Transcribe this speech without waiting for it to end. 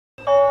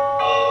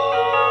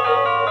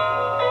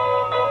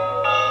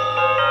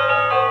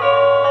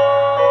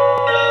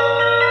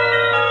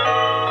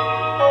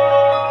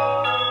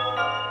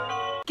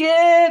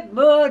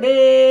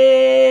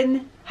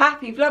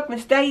Happy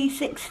Vlogmas Day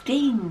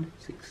 16.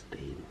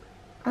 16.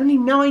 Only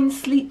 9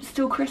 sleeps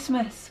till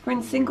Christmas. We're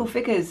in single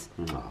figures.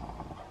 Aww.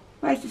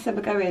 Where's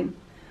December going?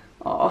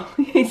 Oh,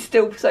 he's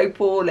still so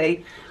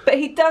poorly. But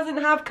he doesn't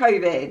have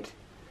COVID.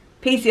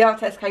 PCR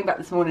test came back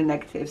this morning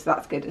negative, so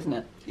that's good, isn't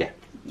it? Yeah.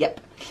 Yep.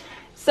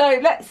 So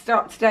let's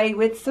start today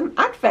with some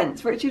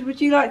Advents. Richard,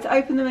 would you like to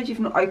open them as you've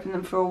not opened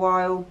them for a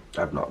while?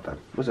 I've not done.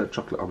 Was there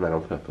chocolate on there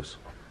on purpose?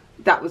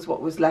 That was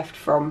what was left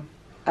from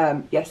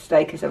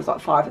yesterday, because there was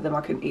like 5 of them. I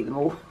couldn't eat them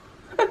all.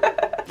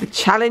 The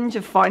challenge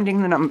of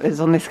finding the numbers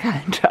on this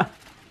calendar.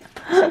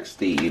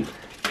 16.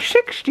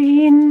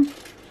 16.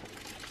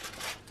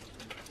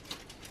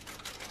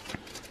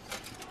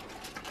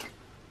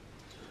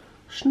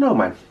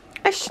 Snowman.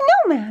 A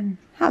snowman.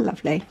 How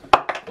lovely.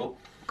 Oh,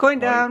 Going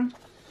down.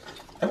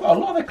 I've got a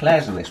lot of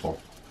eclairs in this one.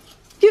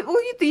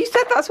 You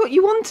said that's what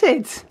you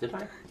wanted. Did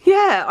I?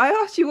 Yeah, I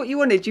asked you what you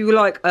wanted. You were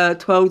like,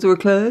 12s or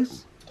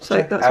eclairs. So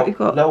Check that's out what you've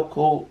got.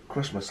 Local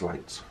Christmas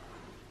lights.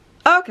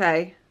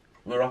 Okay.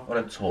 We're off on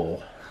a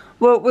tour.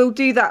 Well, we'll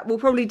do that. We'll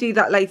probably do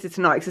that later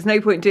tonight, because there's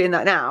no point doing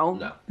that now.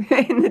 No.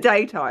 In the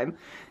daytime.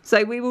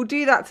 So we will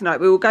do that tonight.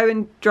 We will go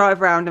and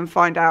drive around and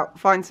find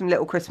some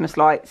little Christmas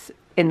lights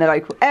in the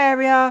local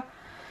area.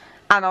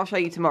 And I'll show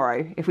you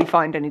tomorrow if we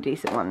find any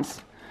decent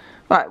ones.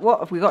 Right, what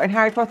have we got in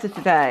Harry Potter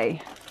today?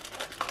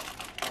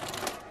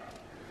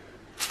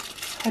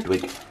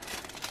 Hedwig.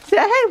 Is it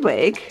a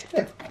Hedwig?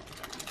 Yeah.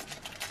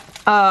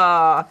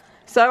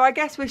 So I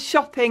guess we're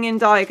shopping in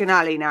Diagon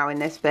Alley now in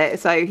this bit.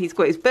 So he's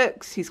got his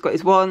books, he's got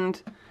his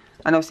wand,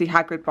 and obviously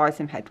Hagrid buys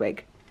him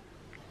Hedwig.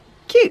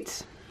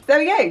 Cute. There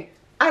we go.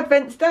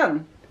 Advent's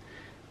done.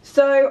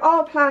 So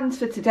our plans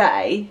for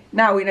today,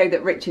 now we know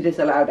that Richard is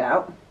allowed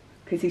out,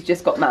 because he's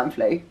just got man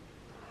flu.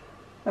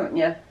 Haven't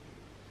you?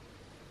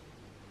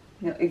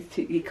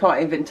 He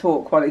can't even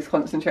talk while he's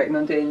concentrating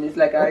on doing his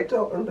Lego. I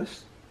don't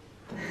understand.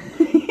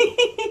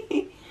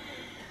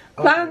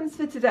 Plans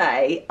for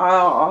today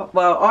are,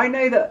 well, I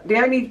know that the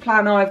only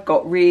plan I've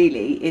got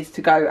really is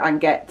to go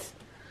and get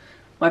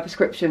my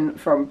prescription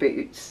from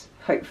Boots,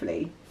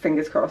 hopefully,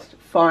 fingers crossed,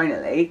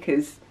 finally,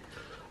 because...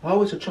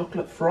 Oh, it's a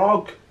chocolate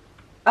frog.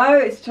 Oh,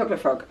 it's a chocolate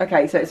frog.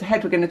 Okay, so it's a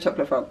Hedwig and a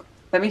chocolate frog.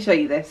 Let me show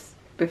you this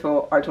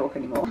before I talk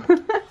anymore.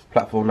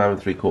 Platform 9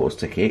 3/4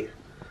 ticket.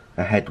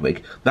 A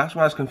Hedwig. That's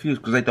why I was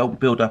confused, because they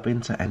don't build up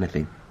into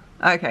anything.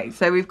 Okay,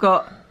 so we've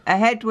got a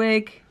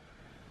Hedwig,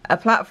 a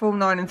platform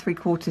 9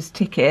 3/4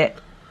 ticket,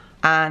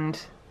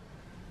 and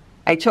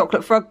a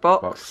chocolate frog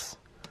box.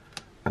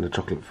 And a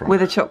chocolate frog.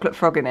 With a chocolate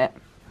frog in it.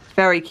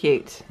 Very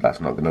cute. That's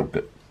not going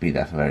to be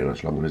there for very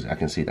much longer, is it? I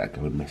can see that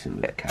going missing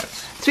with the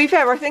cats. To be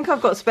fair, I think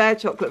I've got spare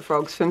chocolate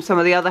frogs from some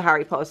of the other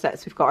Harry Potter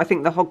sets we've got. I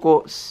think the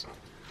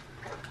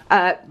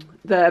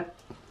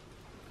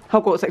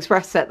Hogwarts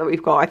Express set that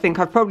we've got, I think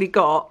I've probably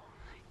got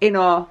in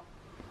our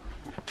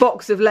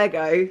box of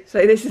Lego.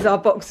 So this is our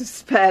box of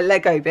spare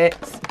Lego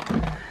bits.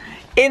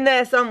 In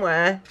there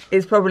somewhere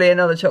is probably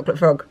another chocolate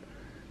frog.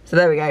 So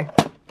there we go.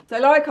 So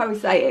like I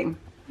was saying,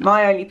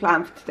 my only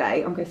plan for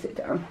today, I'm going to sit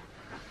down.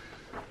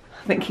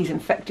 I think he's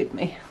infected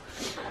me.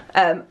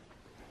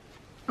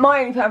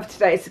 My only plan for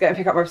today is to go and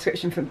pick up my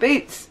prescription from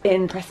Boots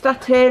in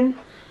Prestatyn.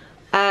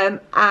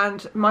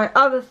 And my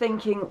other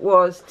thinking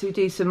was to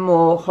do some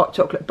more hot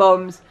chocolate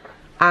bombs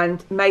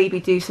and maybe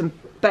do some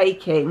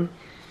baking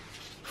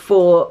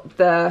for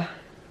the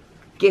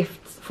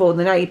gifts for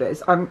the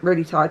neighbours. I'm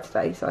really tired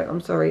today, so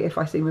I'm sorry if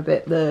I seem a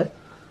bit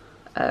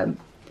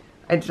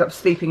ended up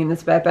sleeping in the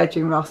spare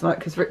bedroom last night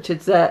because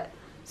Richard's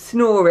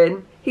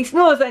snoring. He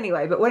snores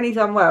anyway, but when he's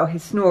unwell,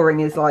 his snoring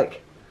is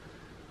like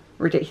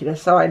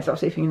ridiculous. So I ended up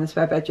sleeping in the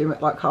spare bedroom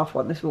at like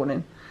 1:30 this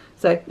morning.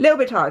 So a little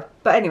bit tired,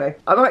 but anyway,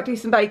 I might do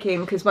some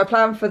baking because my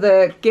plan for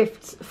the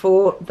gifts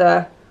for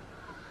the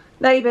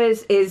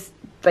neighbours is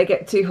they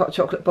get 2 hot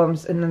chocolate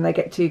bombs and then they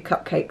get 2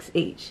 cupcakes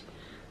each.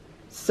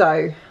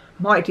 So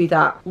might do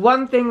that.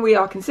 One thing we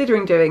are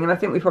considering doing, and I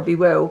think we probably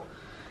will,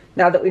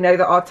 now that we know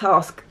that our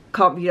task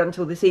can't be done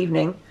until this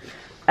evening,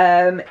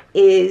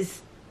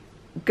 is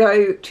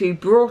go to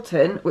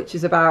Broughton, which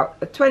is about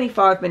a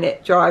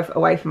 25-minute drive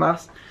away from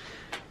us,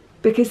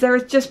 because there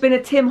has just been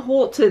a Tim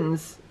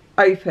Hortons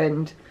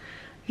opened.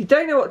 If you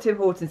don't know what Tim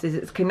Hortons is,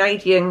 it's a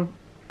Canadian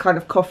kind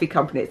of coffee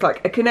company. It's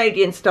like a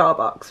Canadian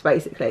Starbucks,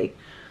 basically.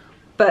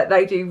 But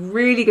they do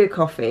really good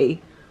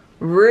coffee,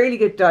 really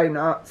good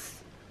donuts.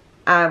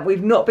 And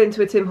we've not been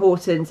to a Tim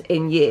Hortons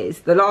in years.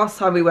 The last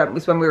time we went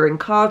was when we were in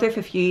Cardiff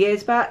a few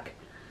years back.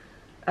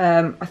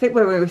 I think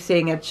when we were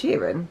seeing Ed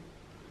Sheeran.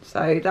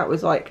 So that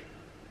was like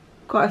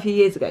quite a few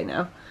years ago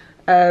now.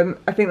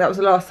 I think that was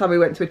the last time we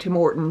went to a Tim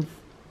Hortons.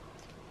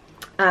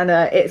 And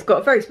it's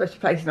got a very special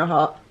place in our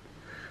heart.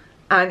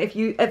 And if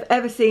you have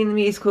ever seen the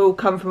musical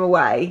Come From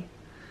Away,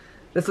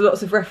 there's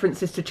lots of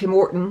references to Tim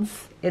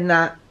Hortons in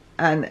that.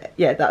 And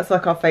yeah, that's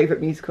like our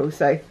favourite musical.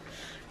 So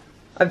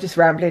I'm just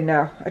rambling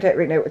now. I don't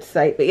really know what to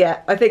say. But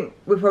yeah, I think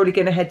we're probably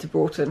going to head to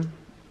Broughton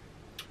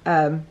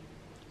and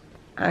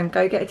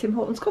go get a Tim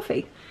Hortons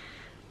coffee.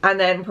 And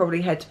then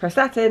probably head to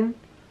Prestatyn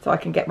so I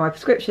can get my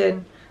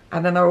prescription.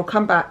 and then I will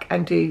come back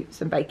and do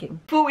some baking.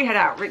 Before we head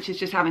out, Richard's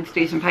just having to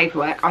do some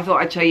paperwork. I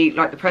thought I'd show you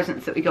like the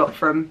presents that we got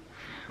from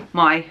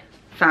my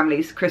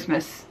family's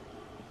Christmas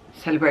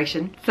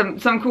celebration.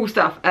 Some cool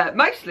stuff,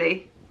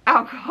 mostly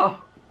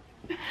alcohol.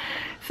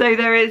 So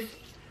there is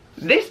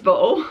this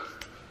bottle,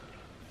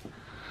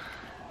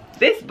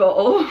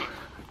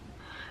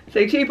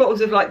 so 2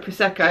 bottles of like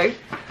Prosecco,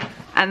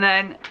 and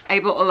then a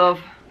bottle of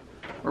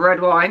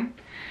red wine.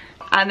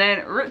 And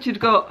then Richard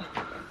got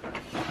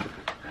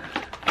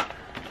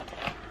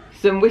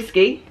some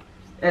whiskey,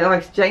 a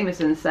nice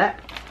Jameson set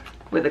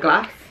with a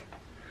glass,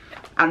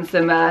 and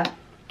some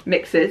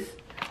mixes,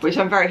 which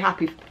I'm very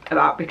happy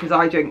about because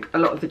I drink a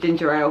lot of the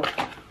ginger ale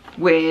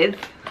with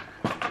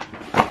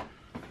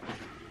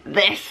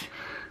this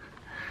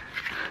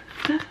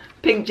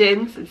pink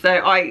gins.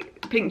 So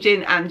pink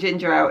gin and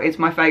ginger ale is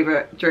my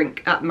favourite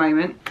drink at the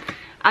moment.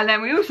 And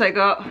then we also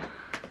got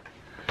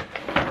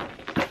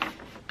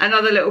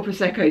another little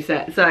Prosecco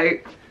set. So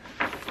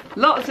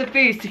lots of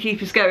booze to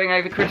keep us going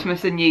over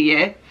Christmas and New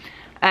Year.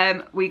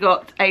 We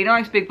got a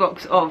nice big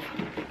box of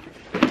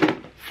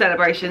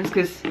celebrations,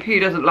 because who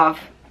doesn't love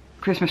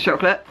Christmas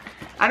chocolate?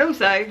 And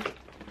also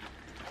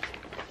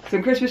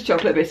some Christmas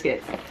chocolate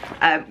biscuits,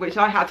 which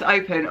I had to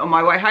open on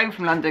my way home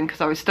from London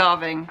because I was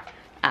starving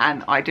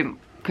and I couldn't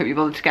be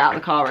bothered to get out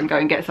of the car and go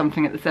and get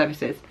something at the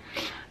services.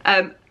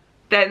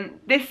 Then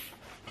this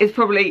is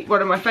probably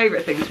one of my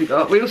favourite things we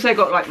got. We also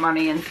got like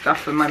money and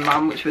stuff from my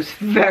mum, which was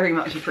very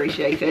much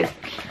appreciated.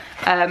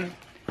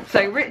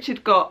 So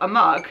Richard got a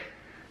mug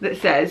that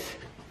says,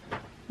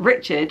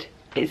 "Richard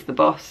is the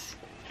boss."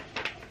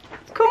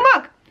 It's a cool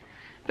mug.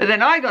 But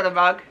then I got a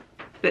mug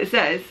that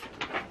says,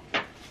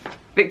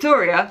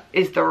 "Victoria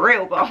is the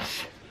real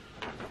boss."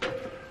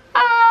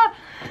 Ah,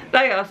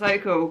 they are so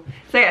cool.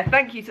 So yeah,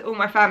 thank you to all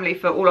my family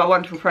for all our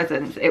wonderful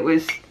presents. It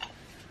was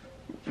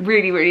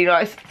really, really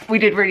nice. We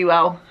did really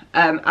well.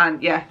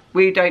 And yeah,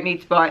 we don't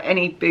need to buy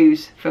any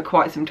booze for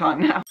quite some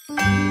time now.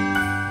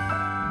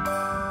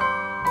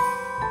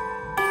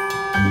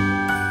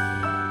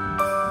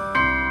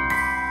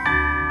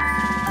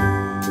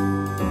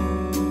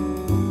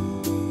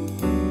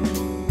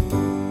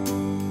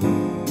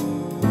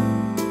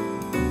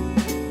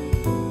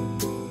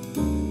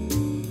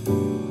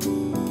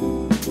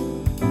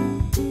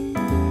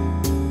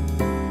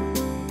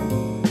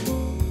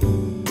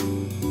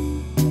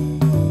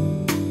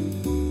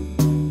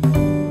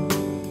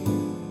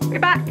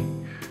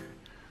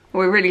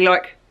 We're really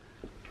like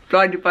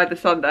blinded by the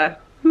sun there.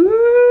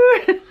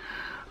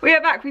 We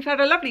are back. We've had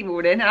a lovely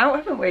morning out,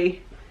 haven't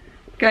we?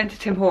 Going to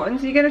Tim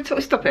Hortons. Are you going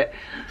to stop it?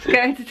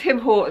 Going to Tim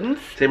Hortons.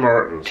 Tim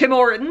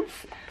Hortons.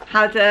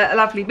 Had a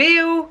lovely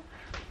meal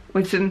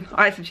with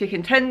I had some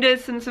chicken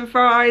tenders and some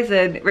fries,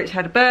 and Rich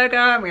had a burger,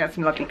 and we had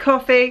some lovely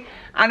coffee,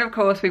 and of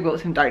course we bought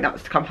some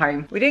donuts to come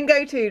home. We didn't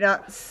go 2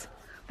 nuts.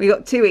 We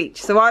got 2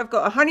 each. So I've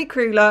got a honey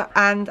cruller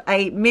and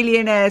a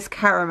Millionaire's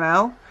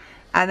caramel.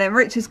 And then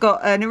Rich has got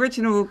an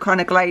original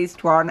kind of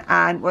glazed one,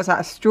 and was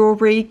that a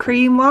strawberry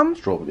cream one?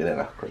 Strawberry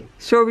vanilla cream.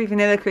 Strawberry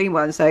vanilla cream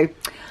one, so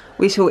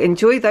we shall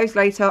enjoy those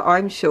later,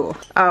 I'm sure.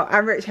 Oh,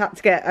 and Rich had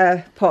to get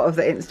a pot of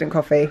the instant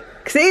coffee,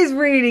 because it is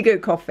really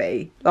good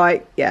coffee.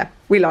 Like, yeah,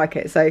 we like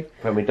it, so.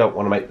 When we don't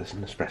want to make this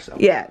an espresso.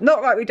 Yeah,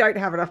 not like we don't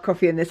have enough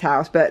coffee in this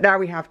house, but now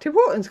we have Tim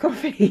Hortons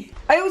coffee.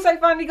 I also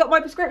finally got my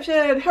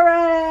prescription,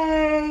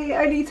 hooray!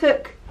 Only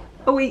took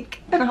a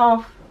week and a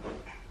half.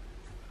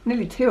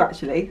 Nearly 2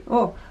 actually.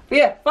 Oh. But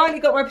yeah, finally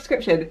got my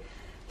prescription.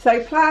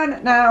 So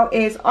plan now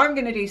is I'm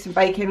going to do some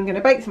baking. I'm going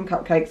to bake some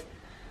cupcakes.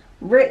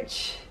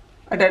 Rich,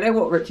 I don't know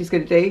what Rich is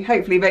going to do.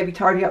 Hopefully maybe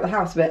tidy up the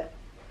house a bit,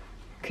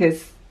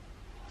 because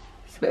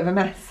it's a bit of a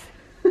mess.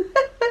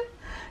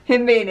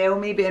 Him being ill,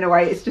 me being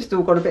away, it's just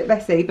all got a bit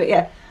messy. But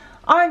yeah,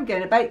 I'm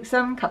going to bake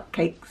some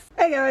cupcakes.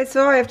 Hey guys,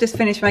 so I have just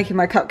finished making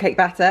my cupcake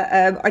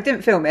batter. I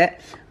didn't film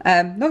it.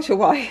 Not sure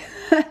why.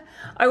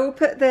 I will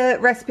put the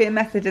recipe and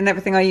method and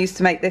everything I use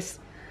to make this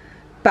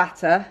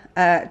batter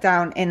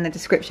down in the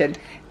description.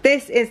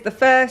 This is the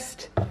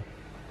first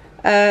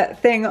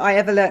thing I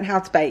ever learned how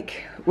to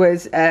bake,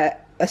 was a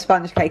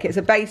sponge cake. It's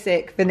a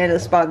basic vanilla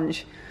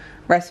sponge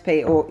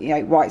recipe, or you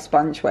know, white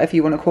sponge, whatever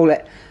you want to call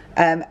it,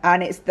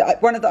 and it's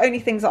one of the only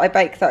things that I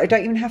bake that I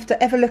don't even have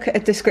to ever look at a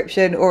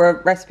description or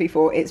a recipe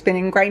for. It's been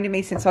ingrained in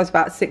me since I was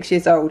about 6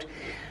 years old,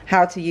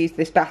 how to use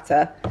this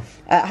batter,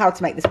 how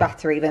to make this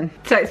batter even.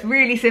 So it's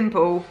really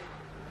simple,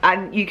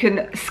 and you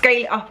can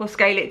scale it up or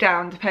scale it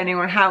down depending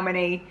on how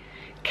many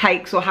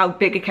cakes or how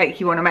big a cake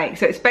you want to make.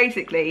 So it's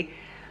basically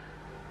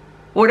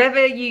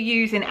whatever you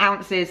use in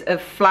ounces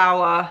of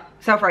flour,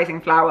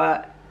 self-raising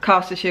flour,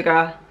 caster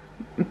sugar,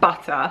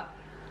 butter,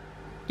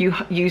 you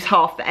use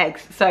half the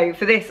eggs. So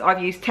for this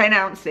I've used 10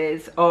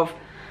 ounces of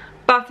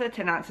butter,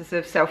 10 ounces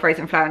of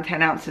self-raising flour and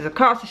 10 ounces of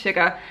caster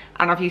sugar,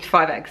 and I've used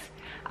 5 eggs.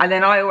 And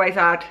then I always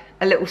add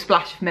a little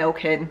splash of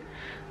milk in,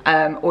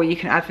 or you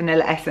can add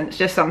vanilla essence,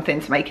 just something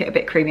to make it a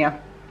bit creamier.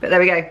 But there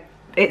we go,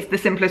 it's the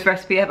simplest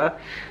recipe ever.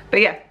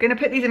 But yeah, gonna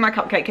put these in my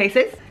cupcake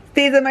cases.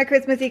 These are my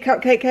Christmassy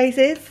cupcake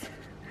cases.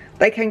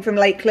 They came from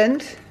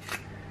Lakeland.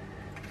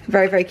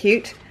 Very, very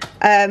cute.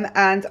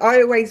 And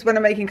I always, when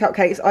I'm making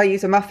cupcakes, I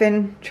use a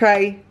muffin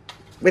tray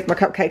with my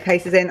cupcake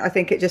cases in. I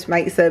think it just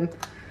makes them,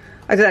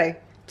 I don't know,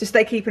 just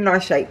they keep a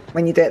nice shape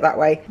when you do it that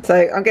way. So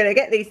I'm going to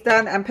get these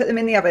done and put them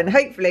in the oven.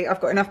 Hopefully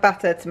I've got enough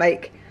batter to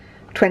make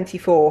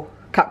 24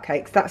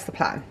 cupcakes. That's the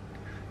plan.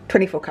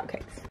 24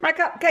 cupcakes. My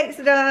cupcakes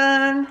are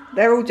done.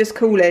 They're all just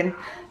cooling.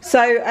 So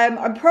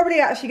I'm probably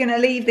actually going to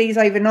leave these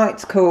overnight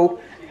to cool,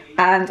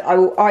 and I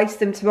will ice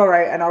them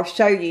tomorrow, and I'll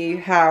show you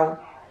how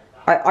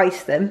I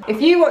ice them. If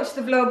you watched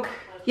the vlog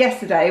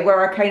yesterday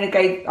where I kind of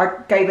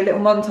gave a little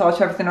montage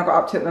of everything I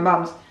got up to at my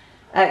mum's,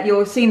 you'll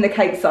have seen the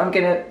cakes that I'm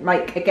going to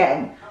make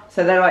again.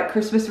 So they're like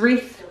Christmas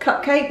wreath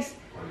cupcakes.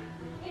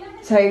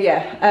 So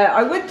yeah,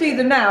 I would do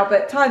them now,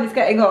 but time is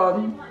getting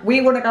on.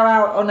 We want to go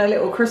out on a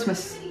little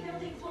Christmas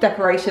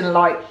decoration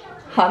light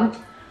hunt.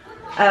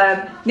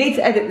 Need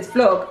to edit this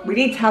vlog. We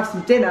need to have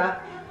some dinner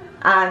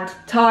and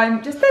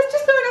time. There's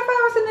just not enough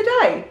hours in the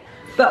day.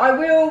 But I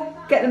will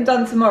get them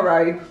done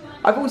tomorrow.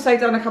 I've also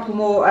done a couple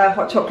more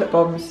hot chocolate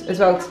bombs as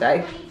well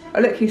today.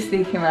 Oh, look who's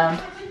sneaking around.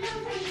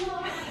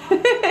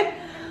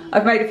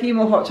 I've made a few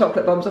more hot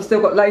chocolate bombs. I've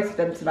still got loads of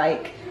them to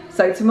make.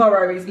 So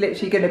tomorrow is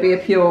literally going to be a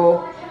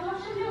pure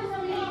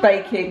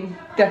baking,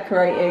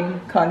 decorating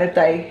kind of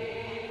day.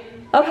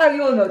 Oh, how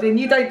you're nodding.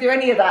 You don't do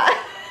any of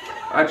that.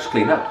 I just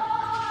clean up.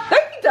 No,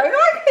 you don't.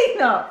 I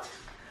clean up.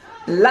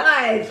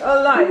 Lies.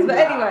 Oh, lies. But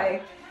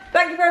anyway,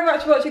 thank you very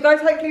much for watching, guys.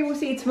 Hopefully we'll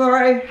see you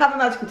tomorrow. Have a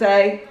magical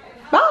day.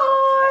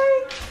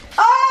 Bye.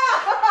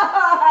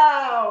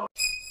 Oh!